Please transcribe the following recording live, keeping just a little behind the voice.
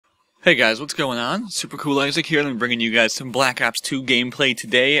Hey guys, what's going on? Super Cool Isaac here, and I'm bringing you guys some Black Ops 2 gameplay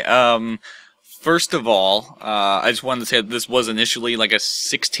today. First of all, I just wanted to say that this was initially like a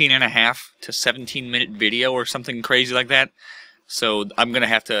 16.5 to 17 minute video or something crazy like that. So I'm gonna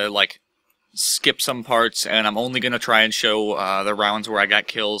have to like skip some parts, and I'm only gonna try and show the rounds where I got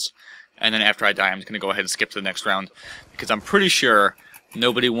kills, and then after I die, I'm just gonna go ahead and skip to the next round because I'm pretty sure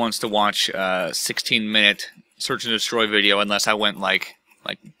nobody wants to watch a 16-minute search and destroy video unless I went like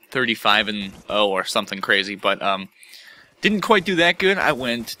 35-0 or something crazy, but didn't quite do that good. I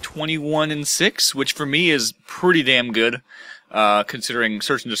went 21-6, which for me is pretty damn good, considering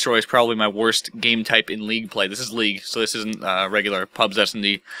search and destroy is probably my worst game type in League Play. This is League, so this isn't regular pubs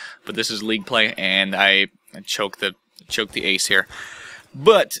SnD, but this is League Play, and I choked the ace here.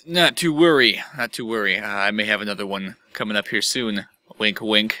 But not to worry, not to worry. I may have another one coming up here soon. Wink,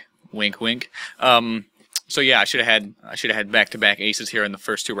 wink, wink, wink. So yeah, I should have had back-to-back aces here in the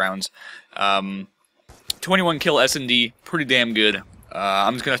first two rounds. 21 kill SnD, pretty damn good.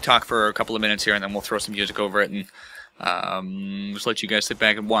 I'm just gonna talk for a couple of minutes here, and then we'll throw some music over it and just let you guys sit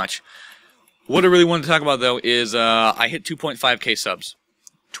back and watch. What I really wanted to talk about though is I hit 2.5k subs,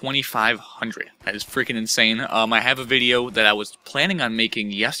 2,500. That is freaking insane. I have a video that I was planning on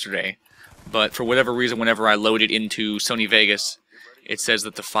making yesterday, but for whatever reason, whenever I load it into Sony Vegas, it says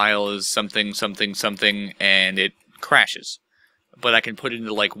that the file is something, something, something, and it crashes. But I can put it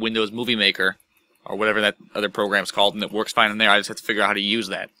into like Windows Movie Maker, or whatever that other program's called, and it works fine in there. I just have to figure out how to use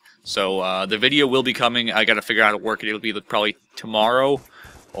that. So the video will be coming. I got to figure out how to work it. It'll be probably tomorrow,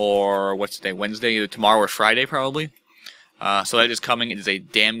 or what's today, Wednesday? Either tomorrow or Friday, probably. So that is coming. It is a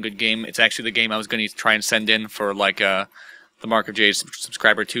damn good game. It's actually the game I was going to try and send in for like the Mark of J's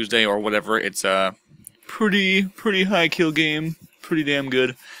Subscriber Tuesday or whatever. It's a pretty high kill game. Pretty damn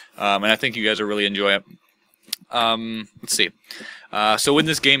good, and I think you guys will really enjoy it. Let's see. So in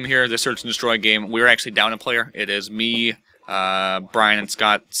this game here, the Search and Destroy game, we're actually down a player. It is me, Brian, and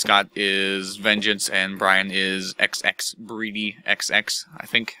Scott. Scott is Vengeance, and Brian is XX, Breedy XX, I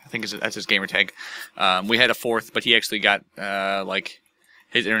think that's his gamer tag. We had a fourth, but he actually got, like,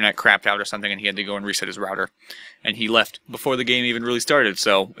 his internet crapped out or something, and he had to go and reset his router. And he left before the game even really started,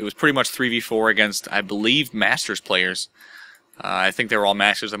 so it was pretty much 3v4 against, I believe, Masters players. I think they were all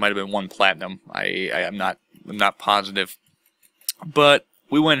Masters. There might have been one Platinum. I'm not positive. But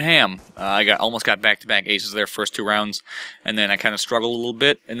we went ham. I almost got back-to-back aces there first two rounds, and then I kind of struggled a little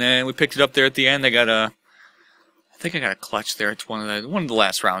bit, and then we picked it up there at the end. I think I got a clutch there. It's one of the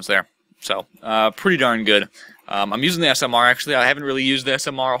last rounds there. So pretty darn good. I'm using the SMR actually. I haven't really used the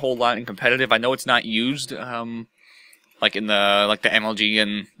SMR a whole lot in competitive. I know it's not used like in the MLG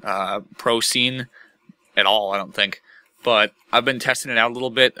and pro scene at all. I don't think. But I've been testing it out a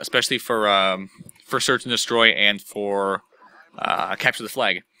little bit, especially for Search and Destroy and for Capture the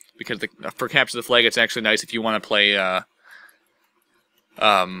Flag. Because for Capture the Flag, it's actually nice if you want to play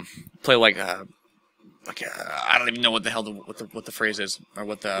like I don't even know what the hell what the phrase is or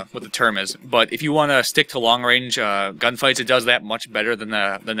what the term is. But if you want to stick to long range gunfights, it does that much better than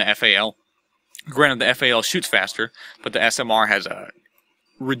the FAL. Granted, the FAL shoots faster, but the SMR has a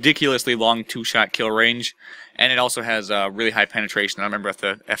ridiculously long two-shot kill range, and it also has really high penetration. I remember if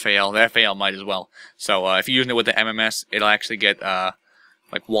the FAL might as well. So if you're using it with the MMS, it'll actually get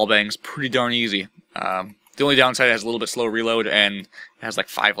like wall bangs pretty darn easy. The only downside, it has a little bit slow reload, and it has like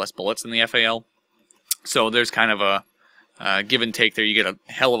 5 less bullets than the FAL. So there's kind of a give and take there. You get a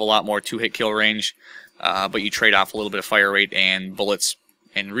hell of a lot more two-hit kill range, but you trade off a little bit of fire rate and bullets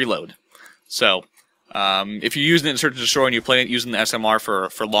and reload. So if you're using it in Search and Destroy and you play it using the SMR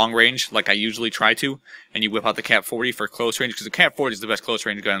for long range, like I usually try to, and you whip out the Cap 40 for close range, because the Cap 40 is the best close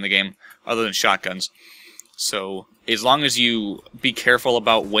range gun in the game, other than shotguns. So as long as you be careful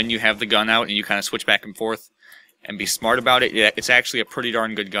about when you have the gun out and you kind of switch back and forth and be smart about it, it's actually a pretty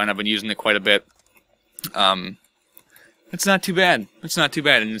darn good gun. I've been using it quite a bit. It's not too bad. It's not too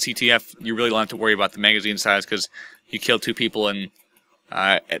bad. And in CTF, you really don't have to worry about the magazine size because you kill 2 people and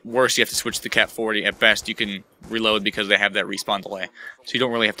at worst, you have to switch to the Cap 40. At best, you can reload because they have that respawn delay. So you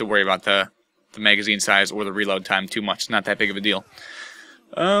don't really have to worry about the magazine size or the reload time too much. It's not that big of a deal.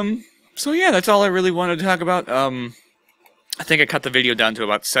 So yeah, that's all I really wanted to talk about. I think I cut the video down to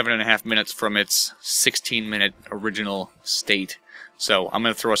about 7.5 minutes from its 16-minute original state. So I'm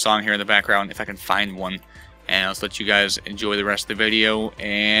going to throw a song here in the background if I can find one. And I'll just let you guys enjoy the rest of the video.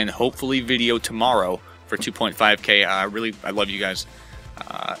 And hopefully video tomorrow for 2.5k. I love you guys.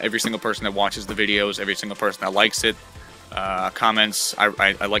 Every single person that watches the videos, every single person that likes it, comments. I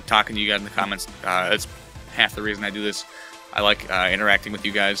like talking to you guys in the comments. That's half the reason I do this. I like interacting with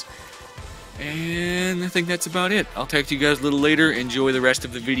you guys. And I think that's about it. I'll talk to you guys a little later. Enjoy the rest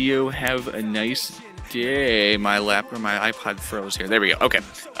of the video. Have a nice day. My iPod froze here. There we go. Okay.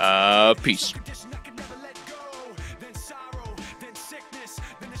 Peace.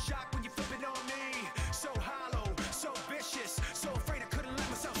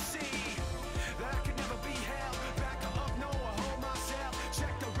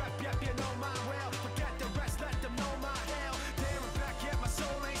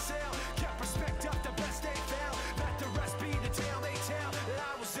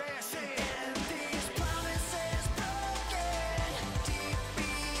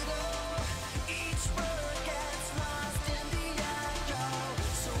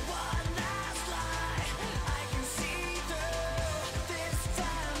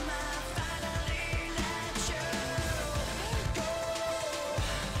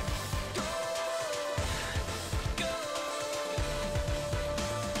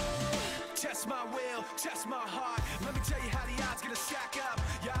 Test my will, test my heart. Let me tell you how the odds gonna stack up.